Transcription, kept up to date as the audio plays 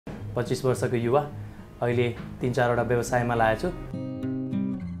25 वर्षको युवा अहिले 3-4 वटा व्यवसायमा लागेछु।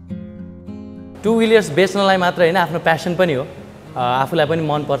 टु व्हिलर्स बेच्नलाई मात्र हैन आफ्नो प्यासन पनि हो। आफूलाई पनि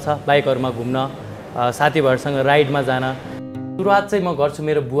मन पर्छ बाइकहरुमा घुम्न, साथीभाइहरुसँग राइडमा जान। सुरुवात चाहिँ म गर्छु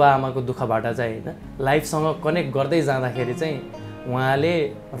मेरो बुवा आमाको दुःखबाट चाहिँ हैन, लाइफसँग कनेक्ट गर्दै जाँदाखेरि चाहिँ उहाँले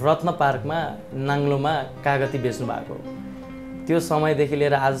रत्न पार्कमा नाङ्लोमा कागती बेच्नु भएको। त्यो समयदेखि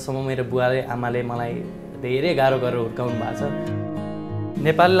लिएर आजसम्म मेरो बुवाले आमाले मलाई धेरै गाह्रो गरेर हुर्काउनु भएको छ।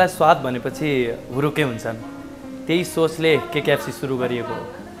 नेपालीलाई स्वाद भनेपछि हुरुकै हुन्छन्, त्यही सोचले केकेएफसी सुरु गरिएको हो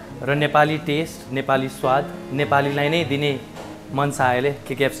र नेपाली टेस्ट, नेपाली स्वाद, नेपालीलाई नै दिने मनसायले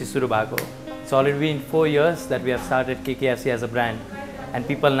केकेएफसी सुरु भएको हो। It's already been 4 years that we have started KKFC as a brand, and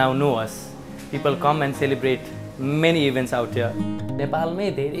people now know us. People come and celebrate many events out here. नेपालमै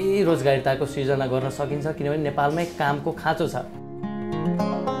धेरै रोजगारीताको सृजना गर्न सकिन्छ किनभने नेपालमै कामको खाँचो छ।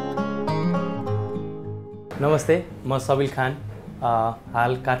 नमस्ते, म सबिल खान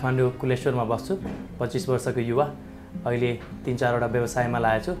हाल काठमाडौँ कुलेश्वरमा बस्छु। 25 वर्षको युवा अहिले 3-4 वटा व्यवसायमा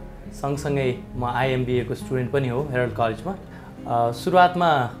लागेछु। सँगसँगै म IMBA को स्टुडेन्ट पनि हो हेरल्ड कलेजमा। सुरुवातमा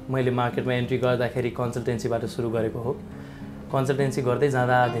मैले मार्केटमा एन्ट्री गर्दाखेरि कन्सल्टेन्सीबाट सुरु गरेको हो। कन्सल्टेन्सी गर्दै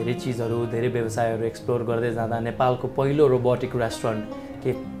जाँदा धेरै चिजहरू, धेरै व्यवसायहरू एक्सप्लोर गर्दै जाँदा नेपालको पहिलो रोबोटिक रेस्टुरेन्ट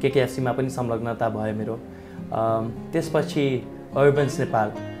केकेएफसीमा पनि संलग्नता भयो मेरो। त्यसपछि अर्बन्स नेपाल,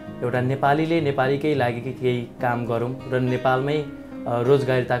 एउटा नेपालीले नेपालीकै लागि केही काम गरौँ र नेपालमै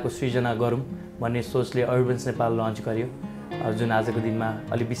रोजगारीताको सृजना गरौँ भन्ने सोचले अर्बन्स नेपाल लन्च गर्यो, जुन आजको दिनमा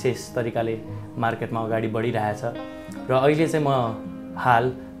अलि विशेष तरिकाले मार्केटमा अगाडि बढिरहेछ। र अहिले चाहिँ म हाल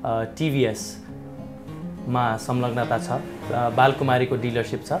टिभीएसमा संलग्नता छ। बालकुमारीको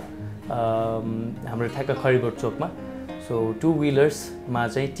डिलरसिप छ हाम्रो ठ्याक्क खरिबोट चोकमा। सो टु व्हिलर्समा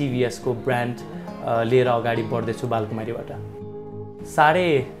चाहिँ टिभीएसको ब्रान्ड लिएर अगाडि बढ्दैछु बालकुमारीबाट।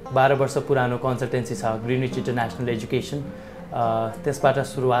 12.5 वर्ष पुरानो कन्सल्टेन्सी छ ग्रिनिच इन्टरनेसनल एजुकेसन। त्यसबाट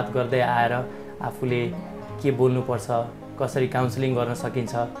सुरुवात गर्दै आएर आफूले के बोल्नुपर्छ, कसरी काउन्सिलिङ गर्न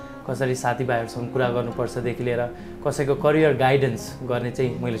सकिन्छ, कसरी साथीभाइहरूसँग कुरा गर्नुपर्छदेखि लिएर कसैको करियर गाइडेन्स गर्ने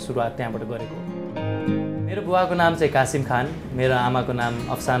चाहिँ मैले सुरुवात त्यहाँबाट गरेको। मेरो बुवाको नाम चाहिँ कासिम खान, मेरो आमाको नाम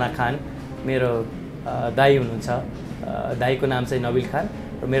अफसाना खान, मेरो दाई हुनुहुन्छ, दाईको नाम चाहिँ नबिल खान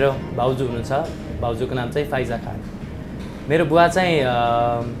र मेरो भाउजू हुनुहुन्छ, भाउजूको नाम चाहिँ फाइजा खान। मेरो बुवा चाहिँ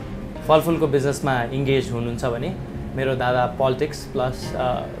फलफुलको बिजनेसमा इङ्गेज हुनुहुन्छ भने मेरो दादा पोलिटिक्स प्लस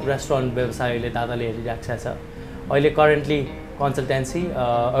रेस्टुरेन्ट व्यवसायले दादाले हेरिरहेको छ। अहिले करेन्टली कन्सल्टेन्सी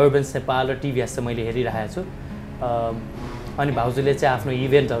अर्बन्स नेपाल र टिभीएस चाहिँ मैले हेरिरहेको छु। अनि भाउजूले चाहिँ आफ्नो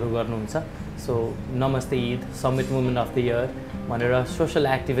इभेन्टहरू गर्नुहुन्छ। सो नमस्ते Eid, summit movement of the year भनेर सोसल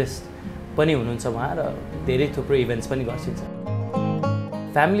एक्टिभिस्ट पनि हुनुहुन्छ उहाँ र धेरै थुप्रो इभेन्ट्स पनि गर्छिन्छ।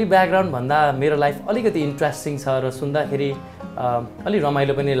 फ्यामिली ब्याकग्राउन्ड भन्दा मेरो लाइफ अलिकति इन्ट्रेस्टिङ छ र सुन्दाखेरि अलि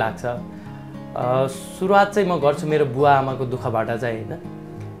रमाइलो पनि लाग्छ। सुरुवात चाहिँ म गर्छु मेरो बुवा आमाको दुःखबाट चाहिँ हैन।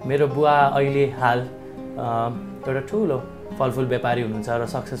 मेरो बुवा अहिले हाल एउटा ठुलो फलफुल व्यापारी हुनुहुन्छ र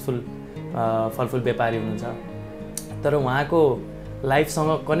सक्सेसफुल फलफुल व्यापारी हुनुहुन्छ। तर उहाँको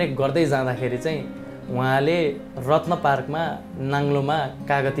लाइफसँग कनेक्ट गर्दै जाँदाखेरि चाहिँ उहाँले रत्न पार्कमा नाङ्लोमा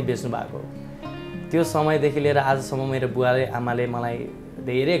कागती बेच्नु भएको। त्यो समयदेखि लिएर आजसम्म मेरो बुवाले आमाले मलाई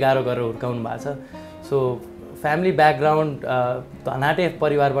धेरै गाह्रो गरेर हुर्काउनु भएको छ। सो फ्यामिली ब्याकग्राउन्ड धनाटे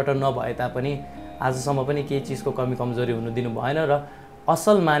परिवारबाट नभए तापनि आजसम्म पनि केही चिजको कमी कमजोरी हुनु दिनु भएन र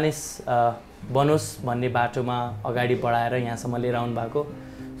असल मानिस बनोस् भन्ने बाटोमा अगाडि बढाएर यहाँसम्म लिएर आउनु भएको।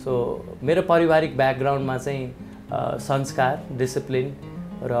 सो मेरो पारिवारिक ब्याकग्राउन्डमा चाहिँ संस्कार, डिसिप्लिन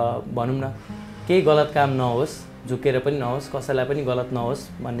र भनौँ न केही गलत काम नहोस्, झुकेर पनि नहोस्, कसैलाई पनि गलत नहोस्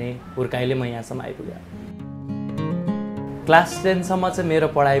भन्ने हुर्काइले म यहाँसम्म आइपुगेँ। क्लास 10 सम्म चाहिँ मेरो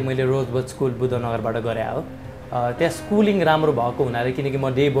पढाइ मैले रोजबोज स्कुल बुद्धनगरबाट गरे हो। त्यहाँ स्कुलिङ राम्रो भएको हुनाले, किनकि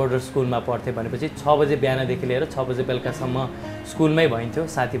म डे बोर्डर स्कुलमा पढ्थेँ भनेपछि 6 बजे बिहानदेखि लिएर 6 बजे बेलुकासम्म स्कुलमै भइन्थ्यो,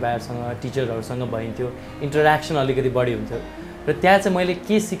 साथीभाइहरूसँग टिचरहरूसँग भइन्थ्यो, इन्टरेक्सन अलिकति बढी हुन्थ्यो। र त्यहाँ चाहिँ मैले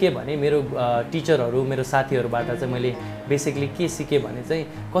के सिकेँ भने मेरो टिचरहरू, मेरो साथीहरूबाट चाहिँ मैले बेसिकली के सिकेँ भने चाहिँ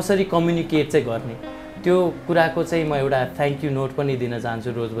कसरी कम्युनिकेट चाहिँ गर्ने, त्यो कुराको चाहिँ म एउटा थ्याङ्क यू नोट पनि दिन चाहन्छु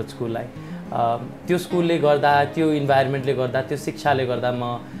रोजबोज स्कुललाई। त्यो स्कुलले गर्दा, त्यो इन्भाइरोमेन्टले गर्दा, त्यो शिक्षाले गर्दा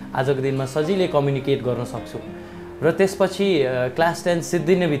म आजको दिनमा सजिलै कम्युनिकेट गर्न सक्छु। र त्यसपछि क्लास 10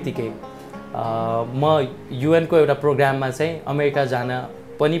 सिद्धिने बित्तिकै म युएनको एउटा प्रोग्राममा चाहिँ अमेरिका जान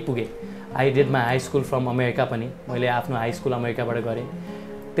पनि पुगेँ। I did my high school from America पनि, मैले आफ्नो हाई स्कुल अमेरिकाबाट गरेँ।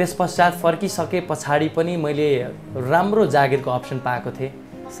 त्यस पश्चात फर्किसके पछाडि पनि मैले राम्रो जागिरको अप्सन पाएको थिएँ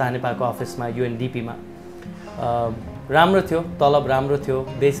सानेपाको अफिसमा युएनडीपीमा। राम्रो थियो, तलब राम्रो थियो,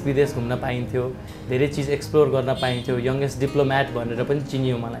 देश विदेश घुम्न पाइन्थ्यो, धेरै चिज एक्सप्लोर गर्न पाइन्थ्यो, यंगेस्ट डिप्लोमेट भनेर पनि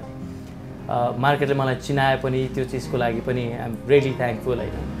चिनियो मलाई। मार्केटले मलाई चिनाए पनि त्यो चिजको लागि पनि आई एम रियली थ्याङ्कफुल।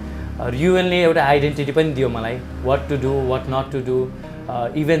 होइन, युएनले एउटा आइडेन्टिटी पनि दियो मलाई, what to do, what not to do,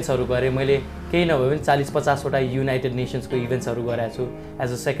 इभेन्ट्सहरू गरेँ मैले केही नभए पनि 40-50 वटा युनाइटेड नेसन्सको इभेन्ट्सहरू गरेको छु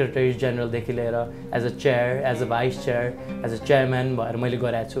एज अ सेक्रेटरी जेनरलदेखि लिएर as a chair as a vice chair as a chairman भएर मैले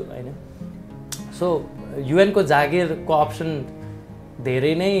गरेको छु होइन। सो युएनको जागिरको अप्सन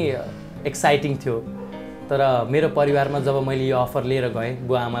धेरै नै एक्साइटिङ थियो, तर मेरो परिवारमा जब मैले यो अफर लिएर गएँ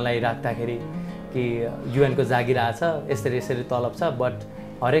बुवा आमालाई राख्दाखेरि कि युएनको जागिर आछ, यसरी यसरी तलब छ, बट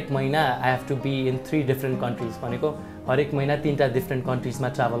हरेक महिना I have to be in 3 different countries, भनेको हरेक महिना 3टा डिफ्रेन्ट कन्ट्रिजमा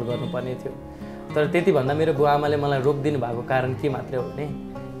ट्राभल गर्नुपर्ने थियो। तर त्यति भन्दा मेरो बुवा आमाले मलाई रोकिदिनु भएको कारण के मात्रै हो भने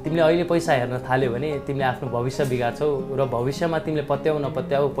तिमीले अहिले पैसा हेर्न थाल्यो भने तिमीले आफ्नो भविष्य बिगार्छौ र भविष्यमा तिमीले पत्याउ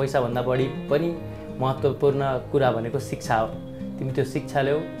नपत्याउ पैसाभन्दा बढी पनि महत्त्वपूर्ण कुरा भनेको शिक्षा हो। तिमी त्यो शिक्षा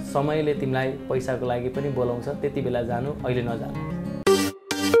ल्याऊ, समयले तिमीलाई पैसाको लागि पनि बोलाउँछ, त्यति बेला जानु, अहिले नजानु।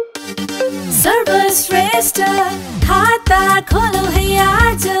 सर्वश्रेष्ठ खाता खोलो है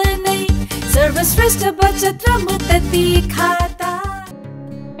आज नै, सर्वश्रेष्ठ बचत र मुक्ति खाता।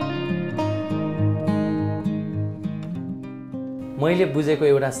 मैले बुझेको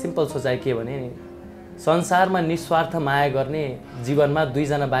एउटा सिम्पल सोचाइ के भने संसारमा निस्वार्थ माया गर्ने जीवनमा 2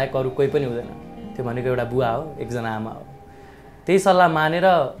 जना बाहेक अरू कोही पनि हुँदैन। त्यो भनेको एउटा बुवा हो, एकजना आमा हो। त्यही सल्लाह मानेर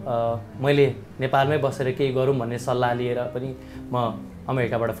मैले नेपालमै बसेर केही गरौँ भन्ने सल्लाह लिएर पनि म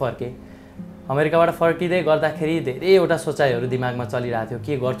अमेरिकाबाट फर्केँ। अमेरिकाबाट फर्किँदै गर्दाखेरि धेरैवटा सोचाइहरू दिमागमा चलिरहेको थियो,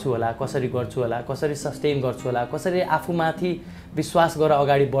 के गर्छु होला, कसरी गर्छु होला, कसरी सस्टेन गर्छु होला, कसरी आफूमाथि विश्वास गरेर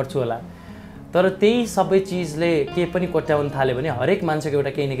अगाडि बढ्छु होला। तर त्यही सबै चिजले के पनि कोट्याउन थाल्यो भने हरेक मान्छेको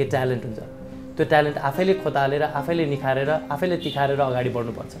एउटा केही न केही ट्यालेन्ट हुन्छ, त्यो ट्यालेन्ट आफैले खोतालेर आफैले निखारेर आफैले तिखारेर अगाडि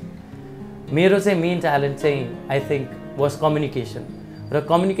बढ्नुपर्छ। मेरो चाहिँ मेन ट्यालेन्ट चाहिँ आई थिङ्क वाज कम्युनिकेसन, र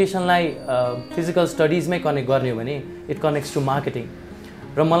कम्युनिकेसनलाई फिजिकल स्टडिजमै कनेक्ट गर्ने हो भने इट कनेक्ट्स टु मार्केटिङ।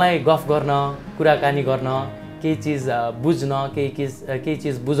 र मलाई गफ गर्न, कुराकानी गर्न, केही चिज बुझ्न, केही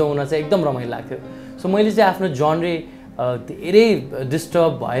चिज बुझाउन चाहिँ एकदम रमाइलो लाग्थ्यो। सो मैले चाहिँ आफ्नो जनरे धेरै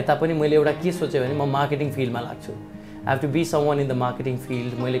डिस्टर्ब भए तापनि मैले एउटा के सोचेँ भने म मार्केटिङ फिल्डमा लाग्छु। I have to be someone in the marketing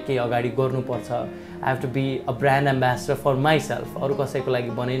field, मैले केही अगाडि गर्नुपर्छ। I have to be a brand ambassador for myself, अरू कसैको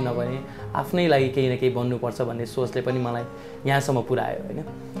लागि बने नबने आफ्नै लागि केही न केही बन्नुपर्छ भन्ने सोचले पनि मलाई यहाँसम्म पुऱ्यायो होइन।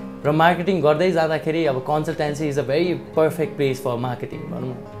 र मार्केटिङ गर्दै जाँदाखेरि अब consultancy is a very perfect place for marketing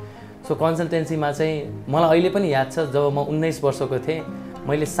भनौँ। सो कन्सल्टेन्सीमा चाहिँ मलाई अहिले पनि याद छ, जब म 19 वर्षको थिएँ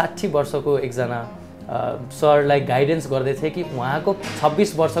मैले 60 वर्षको एकजना सरलाई गाइडेन्स गर्दै थिएँ कि उहाँको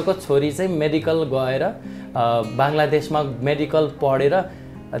 26 वर्षको छोरी चाहिँ मेडिकल गएर बङ्गलादेशमा मेडिकल पढेर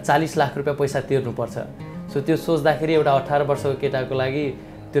 40 लाख रुपियाँ पैसा तिर्नुपर्छ। सो त्यो सोच्दाखेरि एउटा 18 वर्षको केटाको लागि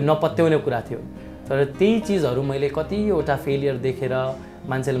त्यो नपत्याउने कुरा थियो। तर त्यही चिजहरू मैले कतिवटा फेलियर देखेर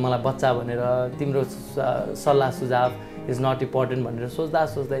मान्छेले मलाई बच्चा भनेर तिम्रो सल्लाह सुझाव इज नट इम्पोर्टेन्ट भनेर सोच्दा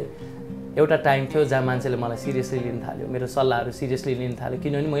सोच्दै एउटा टाइम थियो जहाँ मान्छेले मलाई सिरियसली लिन थाल्यो, मेरो सल्लाहहरू सिरियसली लिन थाल्यो।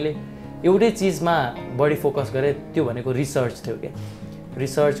 किनभने मैले एउटै चिजमा बढी फोकस गरेँ, त्यो भनेको रिसर्च थियो क्या।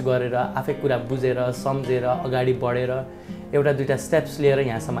 रिसर्च गरेर आफै कुरा बुझेर सम्झेर अगाडि बढेर एउटा 2टा स्टेप्स लिएर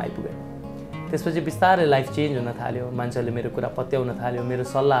यहाँसम्म आइपुगेँ। त्यसपछि बिस्तारै लाइफ चेन्ज हुन थाल्यो, मान्छेहरूले मेरो कुरा पत्याउन थाल्यो, मेरो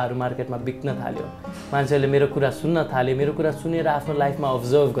सल्लाहहरू मार्केटमा बिक्न थाल्यो, मान्छेहरूले मेरो कुरा सुन्न थाल्यो, मेरो कुरा सुनेर आफ्नो लाइफमा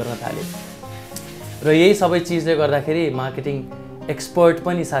अब्जर्भ गर्न थाल्यो। र यही सबै चिजले गर्दाखेरि मार्केटिङ एक्सपर्ट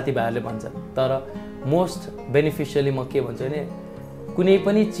पनि साथीभाइहरूले भन्छन्। तर मोस्ट बेनिफिसियली म के भन्छु भने कुनै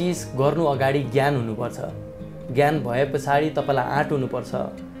पनि चिज गर्नु अगाडि ज्ञान हुनुपर्छ। ज्ञान भए पछाडि तपाईँलाई आँट हुनुपर्छ,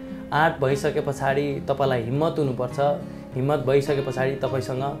 आँट भइसके पछाडि तपाईँलाई हिम्मत हुनुपर्छ, हिम्मत भइसके पछाडि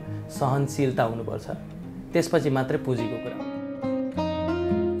तपाईँसँग सहनशीलता हुनुपर्छ, त्यसपछि मात्रै पुँजीको कुरा।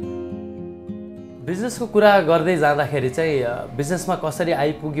 बिजनेसको कुरा गर्दै जाँदाखेरि चाहिँ बिजनेसमा कसरी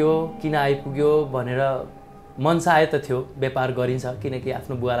आइपुग्यो, किन आइपुग्यो भनेर मनसा आए त थियो, व्यापार गरिन्छ, किनकि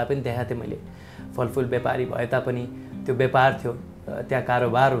आफ्नो बुवालाई पनि देखाएको थिएँ मैले फलफुल व्यापारी भए तापनि त्यो व्यापार थियो, त्यहाँ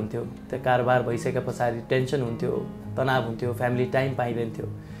कारोबार हुन्थ्यो, त्यो कारोबार भइसके पछाडि टेन्सन हुन्थ्यो, तनाव हुन्थ्यो, फ्यामिली टाइम पाइँदैन थियो।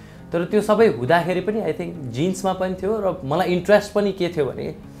 तर त्यो सबै हुँदाखेरि पनि आई थिङ्क जिन्समा पनि थियो र मलाई इन्ट्रेस्ट पनि के थियो भने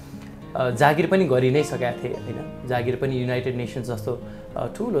जागिर पनि गरि नै सकेका थिएँ होइन। जागिर पनि युनाइटेड नेसन्स जस्तो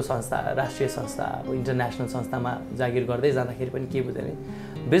ठुलो संस्था, राष्ट्रिय संस्था, अब इन्टरनेसनल संस्थामा जागिर गर्दै जाँदाखेरि पनि के बुझेँ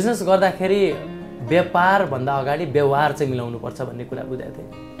भने बिजनेस गर्दाखेरि व्यापारभन्दा अगाडि व्यवहार चाहिँ मिलाउनुपर्छ भन्ने कुरा बुझेको थिएँ।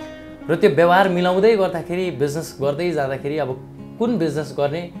 र त्यो व्यवहार मिलाउँदै गर्दाखेरि बिजनेस गर्दै जाँदाखेरि अब कुन बिजनेस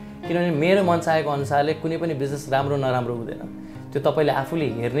गर्ने, किनभने मेरो मन चाहेको अनुसारले कुनै पनि बिजनेस राम्रो नराम्रो हुँदैन, त्यो तपाईँले आफूले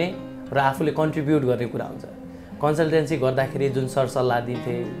हेर्ने र आफूले कन्ट्रिब्युट गर्ने कुरा हुन्छ। कन्सल्टेन्सी गर्दाखेरि जुन सरसल्लाह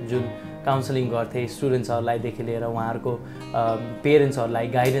दिन्थे, जुन काउन्सिलिङ गर्थे स्टुडेन्ट्सहरूलाईदेखि लिएर उहाँहरूको पेरेन्ट्सहरूलाई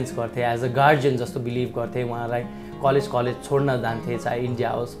गाइडेन्स गर्थे, एज अ गार्जियन जस्तो बिलिभ गर्थे, उहाँलाई कलेज छोड्न जान्थे, चाहे इन्डिया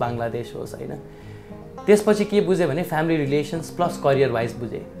होस् बाङ्गलादेश होस् होइन। त्यसपछि के बुझेँ भने family relations plus career wise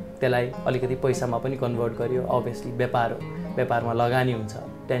बुझेँ, त्यसलाई अलिकति पैसामा पनि कन्भर्ट गरियो। अभियसली व्यापार हो, व्यापारमा लगानी हुन्छ,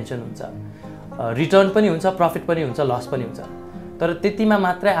 टेन्सन हुन्छ, रिटर्न पनि हुन्छ, प्रफिट पनि हुन्छ, लस पनि हुन्छ। तर त्यतिमा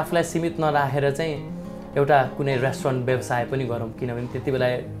मात्रै आफूलाई सीमित नराखेर चाहिँ एउटा कुनै रेस्टुरेन्ट व्यवसाय पनि गरौँ, किनभने त्यति बेला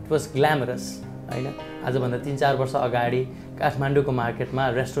इट वाज ग्ल्यामरस हैन। आजभन्दा 3-4 वर्ष अगाडि काठमाडौँको मार्केटमा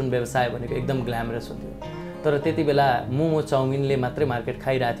रेस्टुरेन्ट व्यवसाय भनेको एकदम ग्ल्यामरस हुन्थ्यो। तर त्यति बेला मोमो चाउमिनले मात्रै मार्केट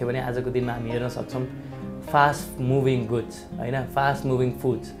खाइरहेको थियो भने आजको दिनमा हामी हेर्न सक्छौँ फास्ट मुभिङ गुड्स हैन, फास्ट मुभिङ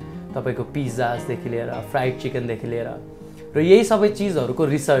फुड्स, तपाईँको पिज्जासदेखि लिएर फ्राइड चिकनदेखि लिएर, र यही सबै चिजहरूको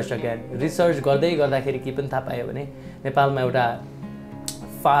रिसर्च गर्दै गर्दाखेरि के पनि थाहा पायो भने नेपालमा एउटा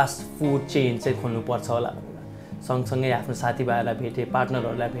फास्ट फुड चेन चाहिँ खोल्नुपर्छ होला भनेर सँगसँगै आफ्नो साथीभाइहरूलाई भेटेँ,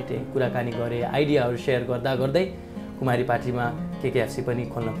 पार्टनरहरूलाई भेटेँ, कुराकानी गरेँ, आइडियाहरू सेयर गर्दा गर्दै कुमारी पार्टीमा केकेएफसी पनि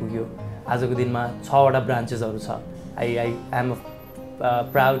खोल्न पुग्यो। आजको दिनमा 6वटा ब्रान्चेसहरू छ। I am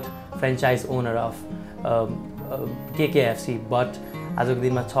a proud franchise owner of KKFC, but आजको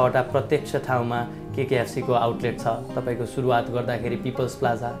दिनमा 6वटा प्रत्यक्ष ठाउँमा केकेएफसीको आउटलेट छ। तपाईँको सुरुवात गर्दाखेरि पिपल्स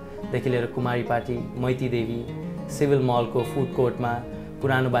प्लाजादेखि लिएर कुमारी पार्टी, मैती देवी, सिभिल मलको फुड कोर्टमा,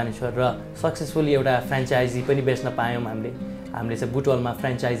 पुरानो बानेश्वर, र सक्सेसफुली एउटा फ्रेन्चाइजी पनि बेच्न पायौँ हामीले चाहिँ बुटवलमा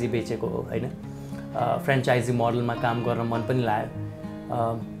फ्रेन्चाइजी बेचेको हो हैन। फ्रेन्चाइजी मोडलमा काम गर्न मन पनि लाग्यो।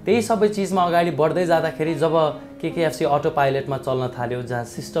 त्यही सबै चिजमा अगाडि बढ्दै जाँदाखेरि जब केकेएफसी अटो पाइलटमा चल्न थाल्यो, जहाँ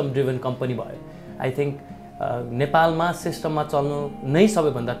सिस्टम ड्रिभन कम्पनी भयो, आई थिङ्क नेपालमा सिस्टममा चल्नु नै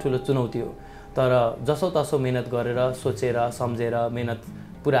सबैभन्दा ठुलो चुनौती हो। तर जसोतसो मेहनत गरेर, सोचेर, सम्झेर, मेहनत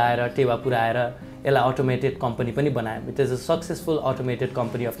पुऱ्याएर, टेवा पुऱ्याएर यसलाई अटोमेटेड कम्पनी पनि बनायौँ। It is a successful automated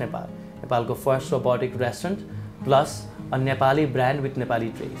company of Nepal, नेपालको first robotic restaurant plus a Nepali brand with Nepali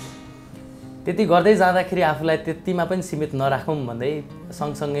trade. त्यति गर्दै जाँदाखेरि आफूलाई त्यतिमा पनि सीमित नराखौँ भन्दै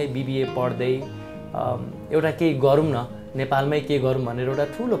सँगसँगै बिबिए पढ्दै एउटा केही गरौँ न, नेपालमै केही गरौँ भनेर एउटा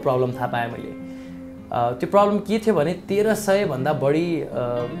ठुलो प्रब्लम थाहा पाएँ मैले। त्यो प्रब्लम के थियो भने 1300 भन्दा बढी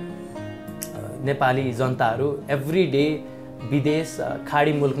नेपाली जनताहरू एभ्री डे विदेश,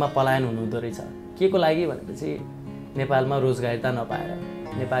 खाडी मुलुकमा पलायन हुनुहुँदो रहेछ। के को लागि भनेपछि नेपालमा रोजगारिता नपाएर,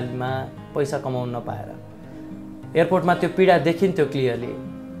 नेपालमा पैसा कमाउन नपाएर। एयरपोर्टमा त्यो पीडा देखिन्थ्यो क्लियरली।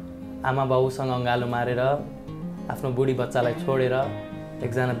 आमा बाउसँग अँगालो मारेर आफ्नो बुढी बच्चालाई छोडेर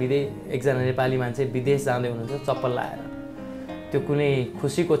एकजना नेपाली मान्छे विदेश जाँदै हुनुहुन्छ चप्पल लाएर। त्यो कुनै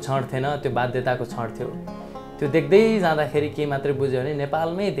खुसीको क्षण थिएन, त्यो बाध्यताको क्षण थियो। त्यो देख्दै जाँदाखेरि के मात्रै बुझ्यो भने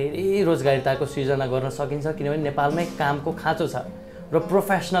नेपालमै धेरै रोजगारिताको सृजना गर्न सकिन्छ, किनभने नेपालमै कामको खाँचो छ र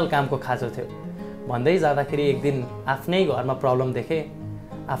प्रोफेसनल कामको खाँचो थियो। भन्दै जाँदाखेरि एक दिन आफ्नै घरमा प्रब्लम देखेँ,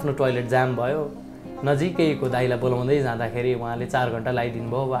 आफ्नो टोइलेट जाम भयो। नजिकैको दाइलाई बोलाउँदै जाँदाखेरि उहाँले 4 घन्टा लगाइदिनु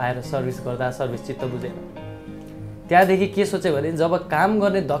भयो। आएर सर्भिस गर्दा सर्भिस चित्त बुझेन। त्यहाँदेखि के सोचेँ भने जब काम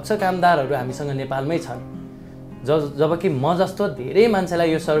गर्ने दक्ष कामदारहरू हामीसँग नेपालमै छन्, जबकि म जस्तो धेरै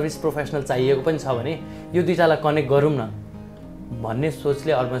मान्छेलाई यो सर्भिस प्रोफेसनल चाहिएको पनि छ भने यो दुईटालाई कनेक्ट गरौँ न भन्ने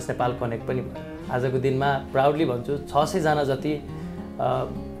सोचले अर्बन्स नेपाल कनेक्ट पनि भयो। आजको दिनमा प्राउडली भन्छु 600 जना जति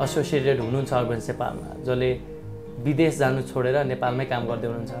एसोसिएटेड हुनुहुन्छ अर्बन्स नेपालमा, जसले विदेश जानु छोडेर नेपालमै काम गर्दै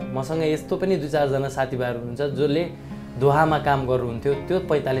हुनुहुन्छ। मसँग यस्तो पनि 2-4 जना साथीभाइहरू हुनुहुन्छ जसले दोहामा काम गर्नुहुन्थ्यो, त्यो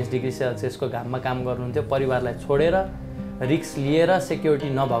 45 डिग्री सेल्सियसको घाममा काम गर्नुहुन्थ्यो, परिवारलाई छोडेर रिस्क लिएर सेक्युरिटी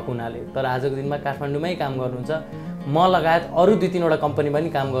नभएको हुनाले। तर आजको दिनमा काठमाडौँमै काम गर्नुहुन्छ, म लगायत अरू 2-3वटा कम्पनी पनि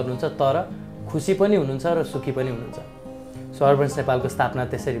काम गर्नुहुन्छ, तर खुसी पनि हुनुहुन्छ र सुखी पनि हुनुहुन्छ। सो अर्बन्स नेपालको स्थापना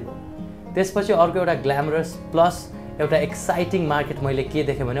त्यसरी भयो। त्यसपछि अर्को एउटा ग्ल्यामरस प्लस एउटा एक्साइटिङ मार्केट मैले के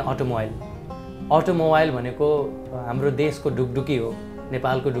देखेँ भने अटोमोबाइल भनेको हाम्रो देशको ढुकढुकी हो,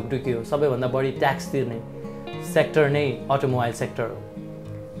 नेपालको ढुकढुकी हो। सबैभन्दा बढी ट्याक्स तिर्ने सेक्टर नै अटोमोबाइल सेक्टर हो।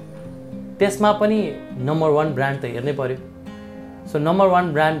 त्यसमा पनि नम्बर 1 ब्रान्ड त हेर्नै पर्यो। सो नम्बर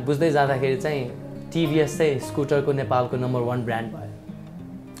 1 ब्रान्ड बुझ्दै जाँदाखेरि चाहिँ टिभिएस चाहिँ स्कुटरको नेपालको नम्बर 1 ब्रान्ड भयो।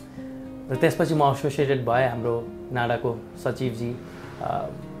 र त्यसपछि म एसोसिएटेड भएँ हाम्रो नाडाको सचिवजी,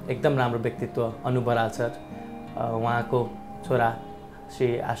 एकदम राम्रो व्यक्तित्व अनु बराल सर, उहाँको छोरा श्री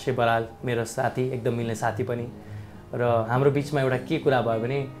आश्रय बराल, मेरो साथी, एकदम मिल्ने साथी पनि। र हाम्रो बिचमा एउटा के कुरा भयो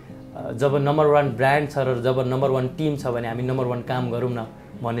भने जब नम्बर 1 ब्रान्ड छ र जब नम्बर 1 टिम छ भने हामी नम्बर 1 काम गरौँ न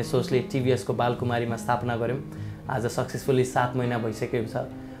भन्ने सोचले टिभिएसको बालकुमारीमा स्थापना गऱ्यौँ। आज सक्सेसफुली 7 महिना भइसकेको छ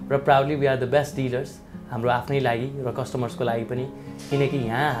र proudly we are the best dealers हाम्रो आफ्नै लागि र कस्टमर्सको लागि पनि, किनकि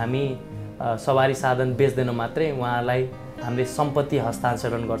यहाँ हामी सवारी साधन बेच्दैनौँ मात्रै, उहाँलाई हामीले सम्पत्ति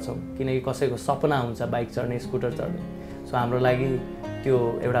हस्तान्तरण गर्छौँ। किनकि कसैको सपना हुन्छ बाइक चढ्ने, स्कुटर चढ्ने। सो हाम्रो लागि त्यो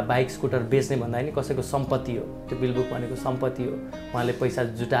एउटा बाइक स्कुटर बेच्ने भन्दा नि कसैको सम्पत्ति हो, त्यो बिलबुक भनेको सम्पत्ति हो। उहाँले पैसा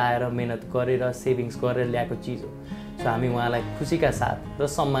जुटाएर मेहनत गरेर सेभिङ्स गरेर ल्याएको चिज हो। सो हामी उहाँलाई खुसीका साथ र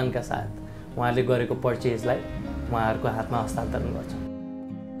सम्मानका साथ उहाँले गरेको पर्चेजलाई उहाँहरूको हातमा हस्तान्तरण गर्छौँ।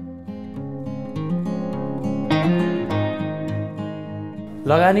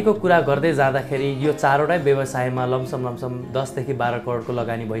 लगानीको कुरा गर्दै जाँदाखेरि यो 4वटै व्यवसायमा लमसम 10 देखि 12 करोडको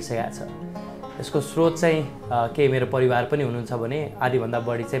लगानी भइसकेको छ। यसको स्रोत चाहिँ केही मेरो परिवार पनि हुनुहुन्छ भने आधीभन्दा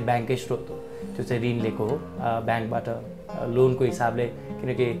बढी चाहिँ ब्याङ्कै स्रोत हो। त्यो चाहिँ ऋण लिएको हो, ब्याङ्कबाट लोनको हिसाबले,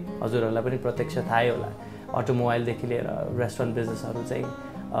 किनकि हजुरहरूलाई पनि प्रत्यक्ष थाहै होला अटोमोबाइलदेखि लिएर रेस्टुरेन्ट बिजनेसहरू चाहिँ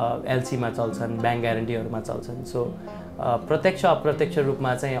एलसीमा चल्छन्, ब्याङ्क ग्यारेन्टीहरूमा चल्छन्। सो प्रत्यक्ष अप्रत्यक्ष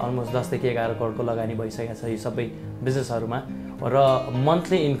रूपमा चाहिँ अलमोस्ट 10 देखि 11 करोडको लगानी भइसकेको छ यी सबै बिजनेसहरूमा। र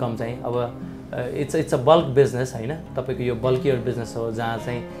मन्थली इन्कम चाहिँ अब इट्स अ बल्क बिजनेस होइन, तपाईँको यो बल्कियर बिजनेस हो जहाँ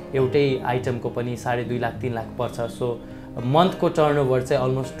चाहिँ एउटै आइटमको पनि 2.5 लाख 3 लाख पर्छ। सो मन्थको टर्नओभर चाहिँ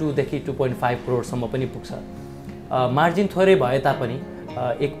अलमोस्ट 2 देखि 2.5 करोडसम्म पनि पुग्छ। मार्जिन थोरै भए तापनि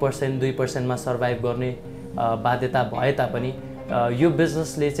 1% 2%मा सर्भाइभ गर्ने बाध्यता भए तापनि यो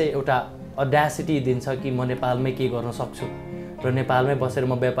बिजनेसले चाहिँ एउटा अड्यासिटी दिन्छ कि म नेपालमै के गर्न सक्छु र नेपालमै बसेर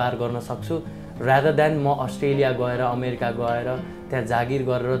म व्यापार गर्न सक्छु, रादर देन म अस्ट्रेलिया गएर अमेरिका गएर त्यहाँ जागिर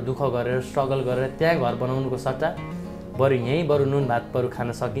गरेर दुःख गरेर स्ट्रगल गरेर त्यहाँ घर बनाउनुको सट्टा बरु नुन भात बरु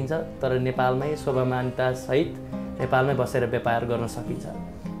खान सकिन्छ, तर नेपालमै स्वाभिमानतासहित नेपालमै बसेर व्यापार गर्न सकिन्छ।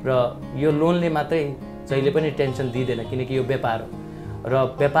 र यो लोनले मात्रै जहिले पनि टेन्सन दिँदैन, किनकि यो व्यापार हो र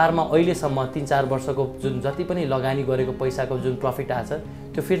व्यापारमा अहिलेसम्म 3-4 वर्षको जुन जति पनि लगानी गरेको पैसाको जुन प्रफिट आछ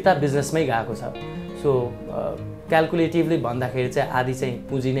त्यो फिर्ता बिजनेसमै गएको छ। सो क्यालकुलेटिभली भन्दाखेरि चाहिँ आधी चाहिँ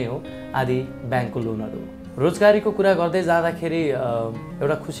पुँजी नै हो, आधी ब्याङ्कको लोनहरू हो। रोजगारीको कुरा गर्दै जाँदाखेरि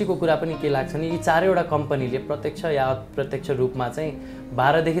एउटा खुसीको कुरा पनि के लाग्छ नि, यी चारैवटा कम्पनीले प्रत्यक्ष या अप्रत्यक्ष रूपमा चाहिँ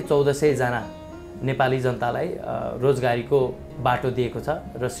 12 देखि 1400 जना नेपाली जनतालाई रोजगारीको बाटो दिएको छ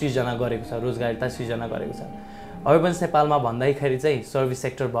र सृजना गरेको छ, रोजगारीता सृजना गरेको छ। अर्बन्स नेपालमा भन्दाखेरि चाहिँ सर्भिस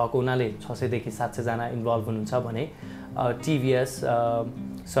सेक्टर भएको हुनाले 600 देखि 700 जना इन्भल्भ हुनुहुन्छ भने टिभीएस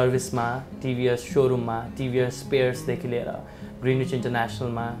सर्भिसमा, टिभीएस सोरुममा, टिभीएस स्पेयर्सदेखि लिएर ग्रिनिच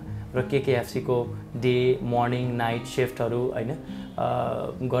इन्टरनेसनलमा र केकेएफसी को डे मर्निङ नाइट शिफ्टहरू होइन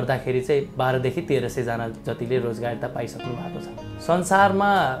गर्दाखेरि चाहिँ 12 देखि 1300 जना जतिले रोजगारीता पाइसक्नु भएको छ।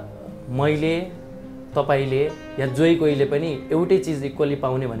 संसारमा मैले तपाईले या जोइ कोहीले पनि एउटै चिज इक्वली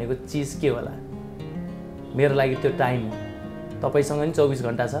पाउने भनेको चिज के होला? मेरो लागि त्यो टाइम हो। तपाईसँग नि 24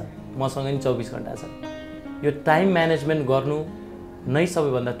 घण्टा छ, मसँग नि 24 घण्टा छ। यो टाइम म्यानेजमेन्ट गर्नु नै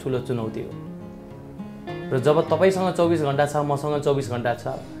सबैभन्दा ठुलो चुनौती हो। र जब तपाईसँग 24 घण्टा छ, मसँग 24 घण्टा छ,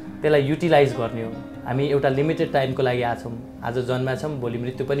 त्यसलाई युटिलाइज गर्ने हो। हामी एउटा लिमिटेड टाइमको लागि आछौँ, आज जन्मेछौँ, भोलि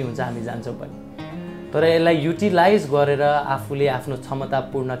मृत्यु पनि हुन्छ, हामी जान्छौँ पनि। तर यसलाई युटिलाइज गरेर आफूले आफ्नो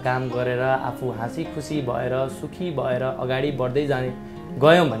क्षमतापूर्ण काम गरेर आफू हाँसी खुसी भएर सुखी भएर अगाडि बढ्दै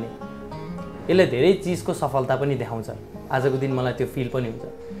गयौँ भने यसले धेरै चिजको सफलता पनि देखाउँछ। आजको दिन मलाई त्यो फिल पनि हुन्छ।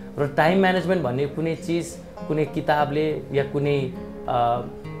 र टाइम म्यानेजमेन्ट भन्ने कुनै चिज कुनै किताबले या कुनै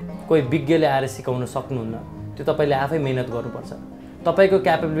कोही विज्ञले आएर सिकाउन सक्नुहुन्न। त्यो तपाईँले आफै मेहनत गर्नुपर्छ। तपाईँको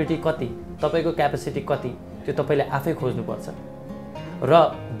क्यापेबिलिटी कति, तपाईँको क्यापेसिटी कति, त्यो तपाईँले आफै खोज्नुपर्छ। र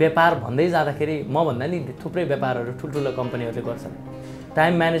व्यापार भन्दै जाँदाखेरि म भन्दा नि थुप्रै व्यापारहरू ठुल्ठुलो कम्पनीहरूले गर्छन्।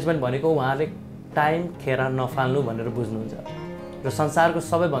 टाइम म्यानेजमेन्ट भनेको उहाँहरूले टाइम खेर नफाल्नु भनेर बुझ्नुहुन्छ। र संसारको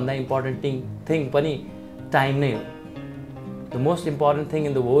सबैभन्दा इम्पोर्टेन्ट थिङ पनि टाइम नै हो। The most important thing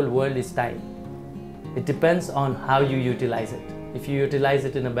in the whole world is time. It depends on how you utilise it. If you utilise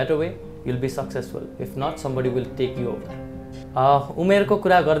it in a better way you will be successful, if not somebody will take you over. उमेरको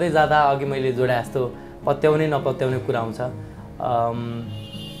कुरा गर्दै जाँदा अघि मैले जोडे जस्तो पत्याउने नपत्याउने कुरा आउँछ।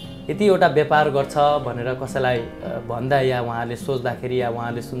 यति एउटा व्यापार गर्छ भनेर कसैलाई भन्दा या उहाँले सोच्दाखेरि या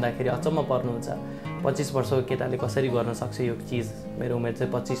उहाँले सुन्दाखेरि अचम्म पर्नुहुन्छ। 25 वर्षको केटाले कसरी गर्न सक्छ यो चिज? मेरो उमेर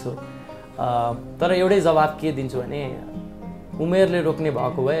चाहिँ 25 हो। तर एउटै जवाब के दिन्छु भने उमेरले रोक्ने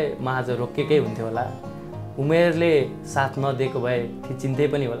भएको भए म आज रोकिएकै हुन्थ्यो होला, उमेरले साथ नदिएको भए थिचिन्थेँ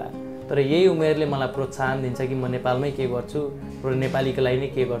पनि होला। तर यही उमेरले मलाई प्रोत्साहन दिन्छ कि म नेपालमै के गर्छु र नेपालीको लागि नै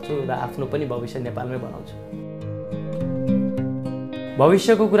के गर्छु र आफ्नो पनि भविष्य नेपालमै बनाउँछु।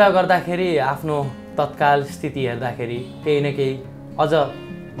 भविष्यको कुरा गर्दाखेरि आफ्नो तत्काल स्थिति हेर्दाखेरि केही न केही अझ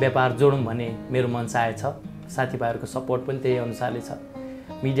व्यापार जोडौँ भन्ने मेरो मन चाहे छ। साथीभाइहरूको सपोर्ट पनि त्यही अनुसारले छ।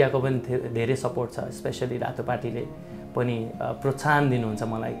 मिडियाको पनि धेरै सपोर्ट छ। स्पेसली रातोपाटीले पनि प्रोत्साहन दिनुहुन्छ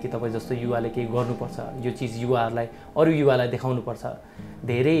मलाई कि तपाईँ जस्तो युवाले केही गर्नुपर्छ, यो चिज युवाहरूलाई अरू युवालाई देखाउनुपर्छ।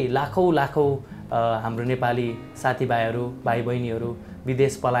 धेरै लाखौँ हाम्रो नेपाली साथीभाइहरू भाइ बहिनीहरू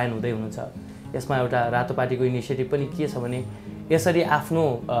विदेश पलायन हुँदै हुनुहुन्छ। यसमा एउटा रातोपाटीको इनिसिएटिभ पनि के छ भने यसरी आफ्नो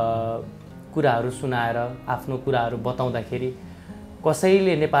कुराहरू सुनाएर आफ्नो कुराहरू बताउँदाखेरि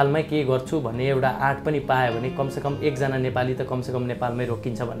कसैले नेपालमै के गर्छु भन्ने एउटा आँट पनि पायो भने कमसेकम एकजना नेपाली त कमसेकम नेपालमै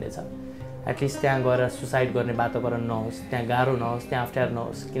रोकिन्छ भन्ने छ। एटलिस्ट त्यहाँ गएर सुसाइड गर्ने वातावरण नहोस्, त्यहाँ गाह्रो नहोस्, त्यहाँ अप्ठ्यारो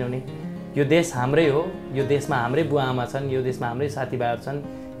नहोस्। किनभने यो देश हाम्रै हो, यो देशमा हाम्रै बुवा आमा छन्, यो देशमा हाम्रै साथीभाइहरू छन्,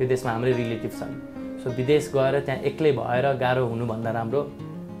 यो देशमा हाम्रै रिलेटिभ छन्। सो विदेश गएर त्यहाँ एक्लै भएर गाह्रो हुनुभन्दा राम्रो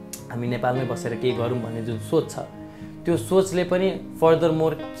हामी नेपालमै बसेर केही गरौँ भन्ने जुन सोच छ, त्यो सोचले पनि फर्दर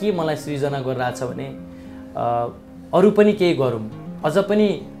मोर के मलाई सृजना गरिरहेछ भने अरू पनि केही गरौँ, अझ पनि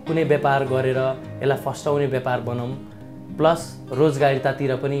कुनै व्यापार गरेर यसलाई फस्टाउने व्यापार बनाऊँ, प्लस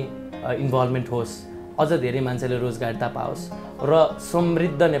रोजगारीतातिर पनि इन्भल्भमेन्ट होस् अझ धेरै मान्छेले रोजगारिता पाओस् र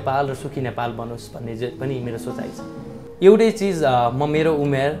समृद्ध नेपाल र सुखी नेपाल बनोस् भन्ने पनि मेरो सोचाइ छ। एउटै चिज म मेरो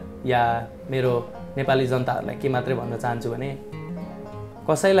उमेर या मेरो नेपाली जनताहरूलाई के मात्रै भन्न चाहन्छु भने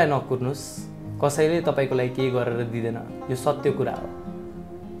कसैलाई नकुर्नुस्, कसैले तपाईँको लागि केही गरेर दिँदैन, यो सत्य कुरा हो।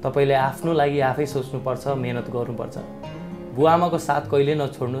 तपाईँले आफ्नो लागि आफै सोच्नुपर्छ, मेहनत गर्नुपर्छ। बुवाआमाको साथ कहिले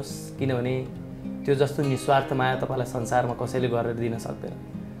नछोड्नुहोस्, किनभने त्यो जस्तो निस्वार्थ माया तपाईँलाई संसारमा कसैले गरेर दिन सक्दैन।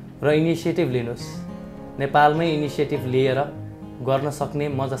 र इनिसिएटिभ लिनुहोस्, नेपालमै इनिसिएटिभ लिएर गर्न सक्ने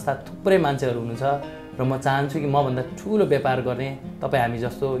म जस्ता थुप्रै मान्छेहरू हुनुहुन्छ र म चाहन्छु कि मभन्दा ठुलो व्यापार गर्ने तपाईँ हामी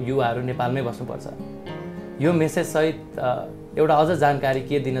जस्तो युवाहरू नेपालमै बस्नुपर्छ। यो मेसेजसहित एउटा अझ जानकारी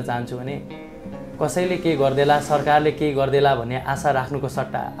के दिन चाहन्छु भने कसैले केही गर्देला, सरकारले केही गर्देला भन्ने आशा राख्नुको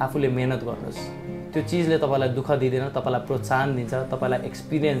सट्टा आफूले मेहनत गर्नुहोस्। त्यो चिजले तपाईँलाई दुःख दिँदैन, तपाईँलाई प्रोत्साहन दिन्छ, तपाईँलाई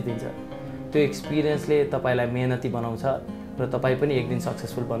एक्सपिरियन्स दिन्छ। त्यो एक्सपिरियन्सले तपाईँलाई मेहनती बनाउँछ र तपाईँ पनि एक दिन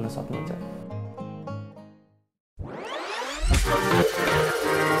सक्सेसफुल बन्न सक्नुहुन्छ।